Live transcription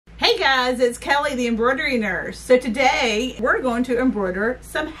Hey guys, it's Kelly, the embroidery nurse. So today we're going to embroider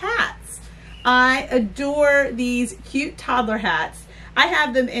some hats. I adore these cute toddler hats. I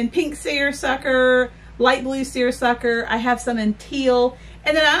have them in pink seersucker, light blue seersucker. I have some in teal,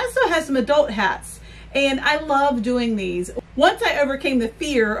 and then I also have some adult hats. And I love doing these once I overcame the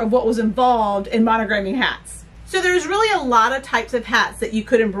fear of what was involved in monogramming hats. So there's really a lot of types of hats that you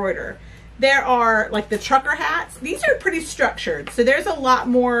could embroider. There are like the trucker hats. These are pretty structured. So there's a lot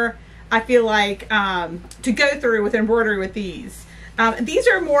more, I feel like, to go through with embroidery with these. These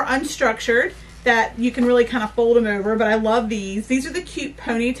are more unstructured that you can really kind of fold them over, but I love these. These are the cute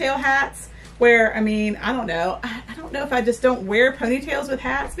ponytail hats where, I mean, I don't know. I don't know if I just don't wear ponytails with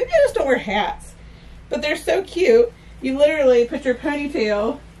hats. Maybe I just don't wear hats, but they're so cute. You literally put your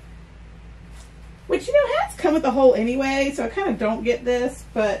ponytail, which, you know, hats come with a hole anyway, so I kind of don't get this,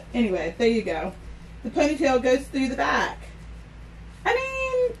 but anyway, there you go. The ponytail goes through the back. I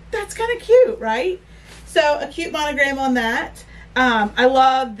mean, that's kind of cute, right? So a cute monogram on that. I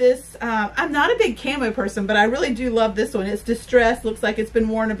love this. I'm not a big camo person, but I really do love this one. It's distressed, looks like it's been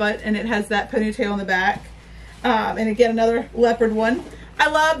worn a bit, and it has that ponytail in the back. And again, another leopard one. I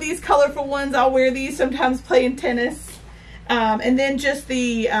love these colorful ones. I'll wear these sometimes playing tennis. And then just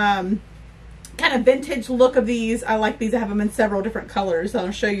the kind of vintage look of these. I like these. I have them in several different colors.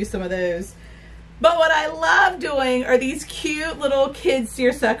 I'll show you some of those. But what I love doing are these cute little kid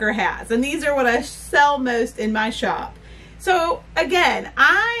seersucker hats. And these are what I sell most in my shop. So again,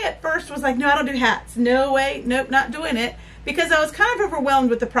 I at first was like, no, I don't do hats. No way, nope, not doing it. Because I was kind of overwhelmed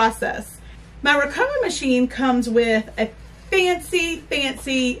with the process. My Racoma machine comes with a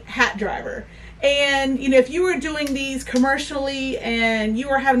fancy hat driver. And, you know, if you were doing these commercially and you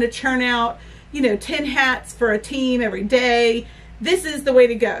were having to churn out, you know, 10 hats for a team every day, this is the way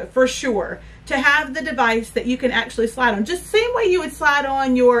to go for sure. To have the device that you can actually slide on, just the same way you would slide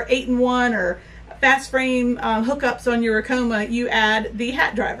on your 8-in-1 or fast frame hookups on your Racoma, you add the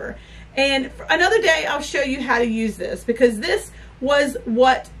hat driver. And another day I'll show you how to use this, because this was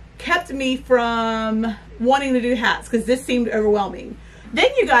what kept me from wanting to do hats, because this seemed overwhelming. Then,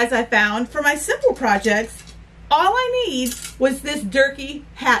 you guys, I found for my simple projects, all I need was this Durkee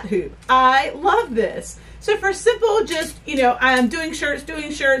hat hoop. I love this. So for simple, just, you know, I'm doing shirts,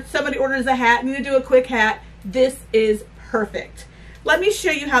 somebody orders a hat, need to do a quick hat, this is perfect. Let me show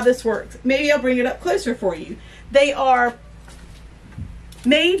you how this works. Maybe I'll bring it up closer for you. They are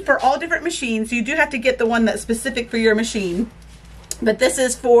made for all different machines, so you do have to get the one that's specific for your machine. But this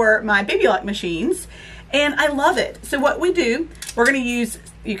is for my baby lock machines, and I love it. So what we do, we're gonna use,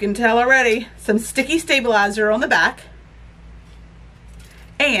 you can tell already, some sticky stabilizer on the back,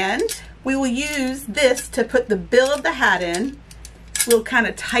 and we will use this to put the bill of the hat in. We'll kind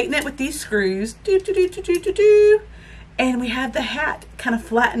of tighten it with these screws, and we have the hat kind of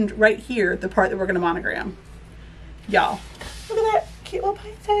flattened right here, the part that we're gonna monogram. Y'all, look at that cute little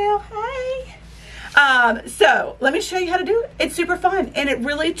ponytail, hi. So let me show you how to do it. It's super fun, and it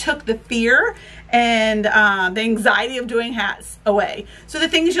really took the fear and the anxiety of doing hats away. So the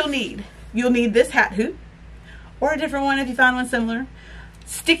things you'll need this hat hoop, or a different one if you find one similar,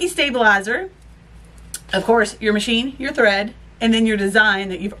 sticky stabilizer, of course your machine, your thread, and then your design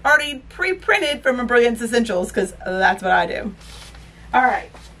that you've already pre-printed from Brilliance Essentials, because that's what I do. All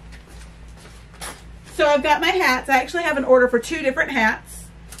right, so I've got my hats. I actually have an order for 2 different hats.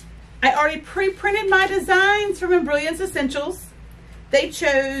 I already pre-printed my designs from Brilliance Essentials. They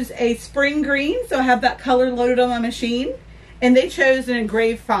chose a spring green, so I have that color loaded on my machine, and they chose an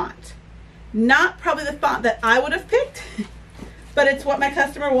engraved font. Not probably the font that I would have picked, but it's what my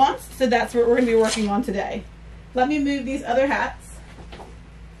customer wants, so that's what we're gonna be working on today. Let me move these other hats.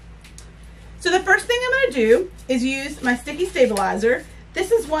 So the first thing I'm gonna do is use my sticky stabilizer.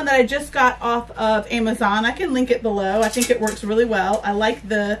 This is one that I just got off of Amazon. I can link it below. I think it works really well. I like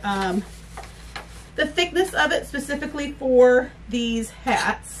the thickness of it specifically for these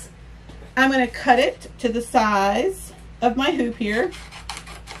hats. I'm gonna cut it to the size of my hoop here.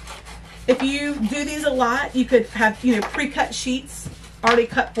 If you do these a lot, you could have, you know, pre-cut sheets already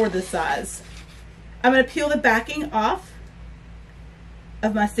cut for this size. I'm going to peel the backing off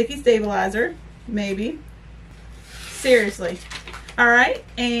of my sticky stabilizer, maybe. Seriously. All right,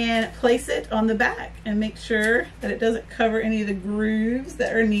 and place it on the back and make sure that it doesn't cover any of the grooves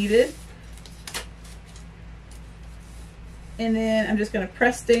that are needed. And then I'm just going to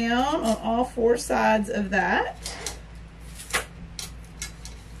press down on all 4 sides of that.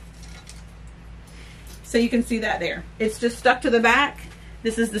 So you can see that there. It's just stuck to the back.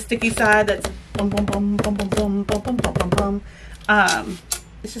 This is the sticky side that's bum, bum, bum, bum, bum, bum, bum, bum, bum, bum, bum.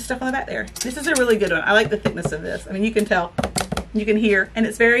 It's just stuck on the back there. This is a really good one. I like the thickness of this. I mean, you can tell You can hear, and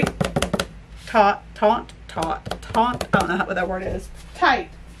it's very taunt. I don't know what that word is. Tight.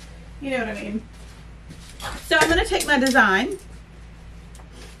 You know what I mean. So I'm going to take my design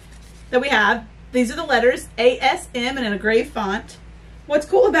that we have. These are the letters ASM and in a gray font. What's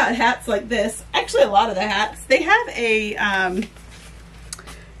cool about hats like this, actually a lot of the hats, they have a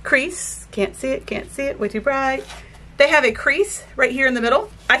crease. Can't see it, way too bright. They have a crease right here in the middle.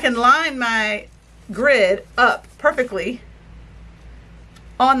 I can line my grid up perfectly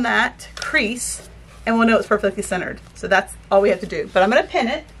on that crease and we'll know it's perfectly centered. So that's all we have to do. But I'm going to pin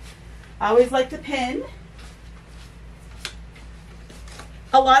it. I always like to pin.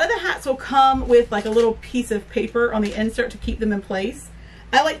 A lot of the hats will come with like a little piece of paper on the insert to keep them in place.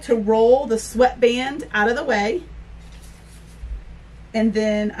 I like to roll the sweatband out of the way and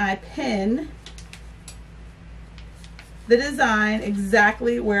then I pin the design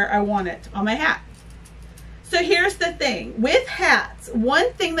exactly where I want it on my hat. So here's the thing with hats,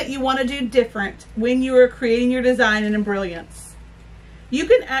 one thing that you want to do different when you are creating your design in Embrilliance, you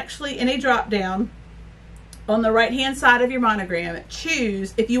can actually in a drop down on the right hand side of your monogram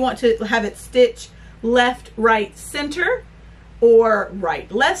choose if you want to have it stitch left, right, center, or right,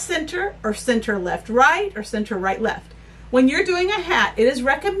 left, center, or center, left, right, or center, right, left. When you're doing a hat, it is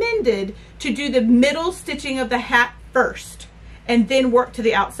recommended to do the middle stitching of the hat first and then work to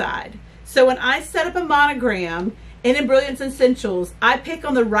the outside. So when I set up a monogram in Embrilliance Essentials, I pick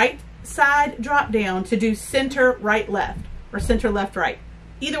on the right side drop down to do center, right, left, or center, left, right.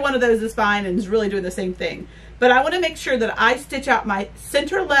 Either one of those is fine and is really doing the same thing. But I want to make sure that I stitch out my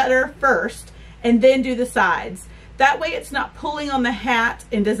center letter first and then do the sides. That way it's not pulling on the hat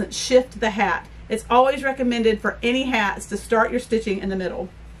and doesn't shift the hat. It's always recommended for any hats to start your stitching in the middle.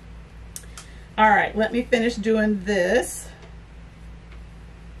 All right, let me finish doing this.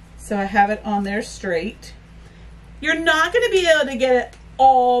 So I have it on there straight. You're not going to be able to get it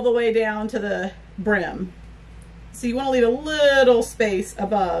all the way down to the brim. So you want to leave a little space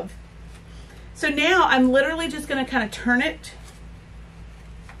above. So now I'm literally just going to kind of turn it.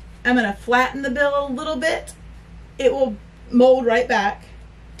 I'm going to flatten the bill a little bit. It will mold right back.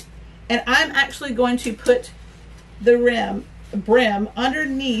 And I'm actually going to put the brim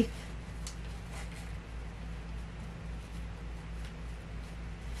underneath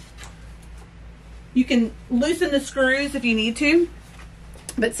You can loosen the screws if you need to,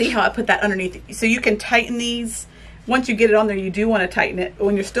 but see how I put that underneath. So you can tighten these. Once you get it on there, you do want to tighten it. But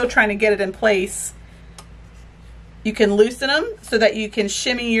when you're still trying to get it in place, you can loosen them so that you can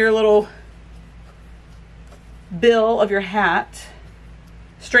shimmy your little bill of your hat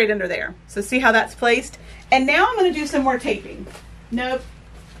straight under there. So see how that's placed? And now I'm going to do some more taping. Nope,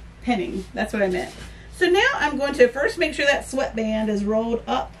 pinning. That's what I meant. So now I'm going to first make sure that sweatband is rolled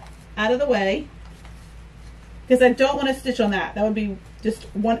up out of the way, because I don't want to stitch on that. That would be just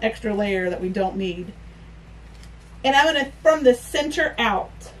one extra layer that we don't need. And I'm going to, from the center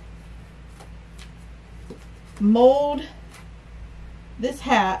out, mold this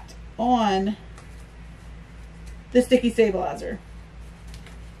hat on the sticky stabilizer.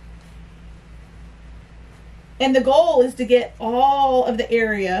 And the goal is to get all of the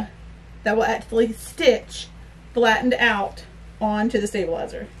area that will actually stitch flattened out onto the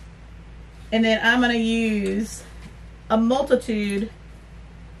stabilizer. And then I'm going to use a multitude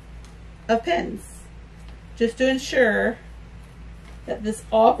of pins just to ensure that this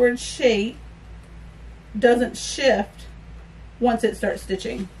awkward shape doesn't shift once it starts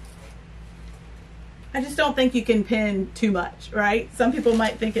stitching. I just don't think you can pin too much, right? Some people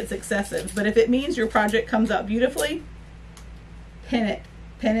might think it's excessive, but if it means your project comes out beautifully, pin it,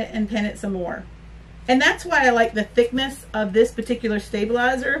 and pin it some more. And that's why I like the thickness of this particular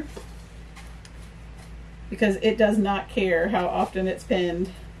stabilizer, because it does not care how often it's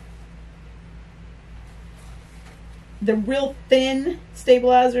pinned. The real thin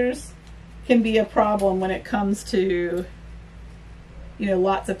stabilizers can be a problem when it comes to, you know,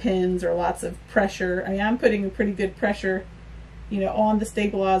 lots of pins or lots of pressure. I mean, I'm putting a pretty good pressure, you know, on the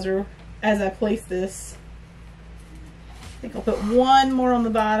stabilizer as I place this. I think I'll put one more on the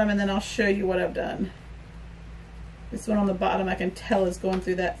bottom and then I'll show you what I've done. This one on the bottom I can tell is going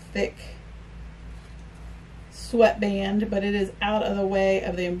through that thick sweatband, but it is out of the way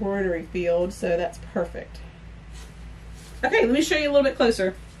of the embroidery field, so that's perfect. Okay, let me show you a little bit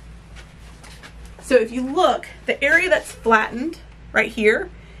closer. So if you look, the area that's flattened right here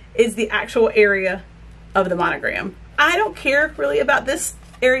is the actual area of the monogram. I don't care really about this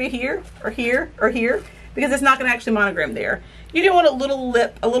area here or here or here, because it's not going to actually monogram there. You do want a little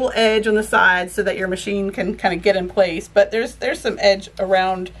lip, a little edge on the side so that your machine can kind of get in place, but there's some edge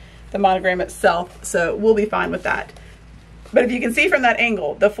around the monogram itself, so we'll be fine with that. But if you can see from that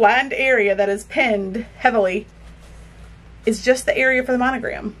angle, the flattened area that is pinned heavily is just the area for the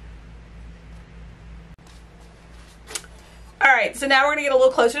monogram. All right, so now we're gonna get a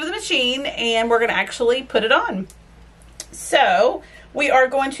little closer to the machine and we're gonna actually put it on. So we are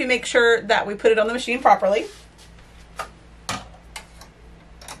going to make sure that we put it on the machine properly.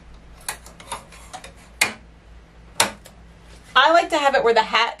 I like to have it where the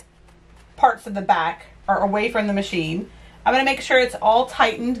hat parts of the back are away from the machine. I'm gonna make sure it's all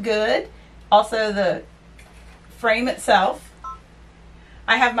tightened good. Also the frame itself.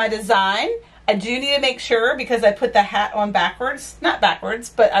 I have my design. I do need to make sure, because I put the hat on backwards, not backwards,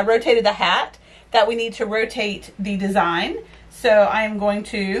 but I rotated the hat, that we need to rotate the design. So I am going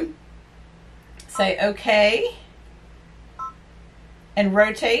to say okay and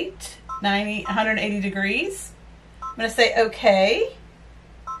rotate 180 degrees. I'm going to say okay,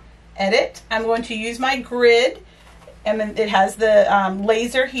 edit. I'm going to use my grid, and it has the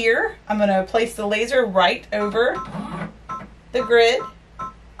laser here. I'm going to place the laser right over the grid.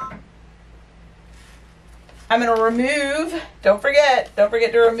 I'm going to remove, don't forget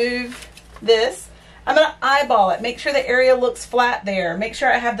to remove this. I'm going to eyeball it, make sure the area looks flat there. Make sure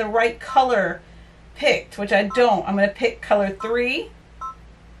I have the right color picked, which I don't. I'm going to pick color 3.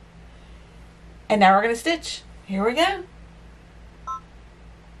 And now we're going to stitch. Here we go.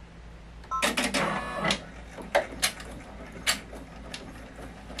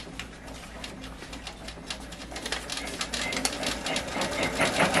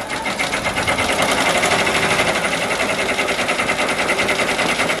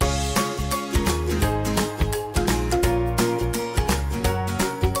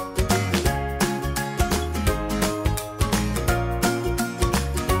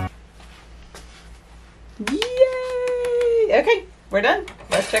 Okay, we're done.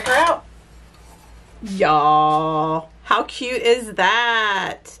 Let's check her out. Y'all, how cute is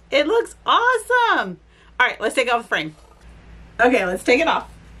that? It looks awesome. All right, let's take it off the frame. Okay, let's take it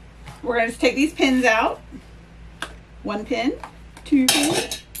off. We're going to take these pins out. 1 pin, 2 pin,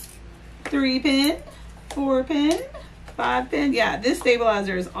 3 pin, 4 pin, 5 pin. Yeah, this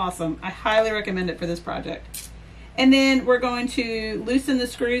stabilizer is awesome. I highly recommend it for this project. And then we're going to loosen the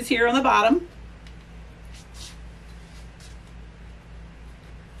screws here on the bottom.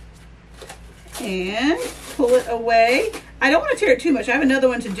 And pull it away. I don't want to tear it too much. I have another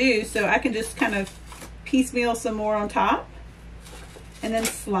one to do, so I can just kind of piecemeal some more on top and then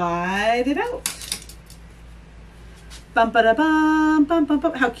slide it out. Bum ba da bum bum bum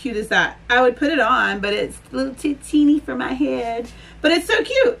bum. How cute is that? I would put it on, but it's a little too teeny for my head. But it's so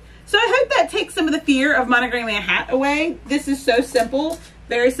cute. So I hope that takes some of the fear of monogramming a hat away. This is so simple,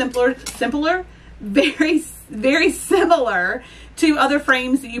 very simpler, very similar to other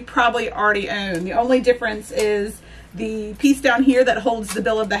frames that you probably already own. The only difference is the piece down here that holds the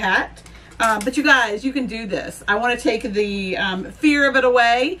bill of the hat. But you guys, you can do this. I want to take the fear of it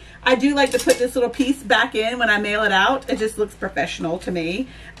away. I do like to put this little piece back in when I mail it out. It just looks professional to me.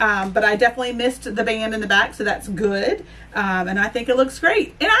 But I definitely missed the band in the back, so that's good. And I think it looks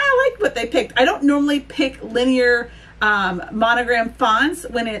great. And I like what they picked. I don't normally pick linear monogram fonts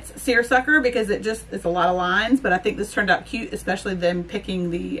when it's seersucker because it's a lot of lines, but I think this turned out cute, especially them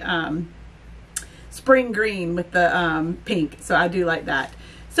picking the spring green with the pink. So I do like that.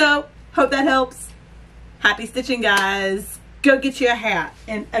 So hope that helps. Happy stitching, guys. Go get you a hat.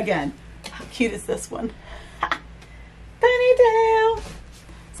 And again, how cute is this one? Ponytail.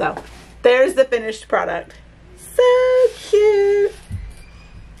 So there's the finished product. So cute.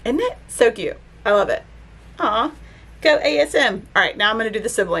 Isn't it? So cute. I love it. Aw. Go ASM. All right, now I'm going to do the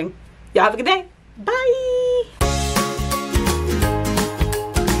sibling. Y'all have a good day. Bye.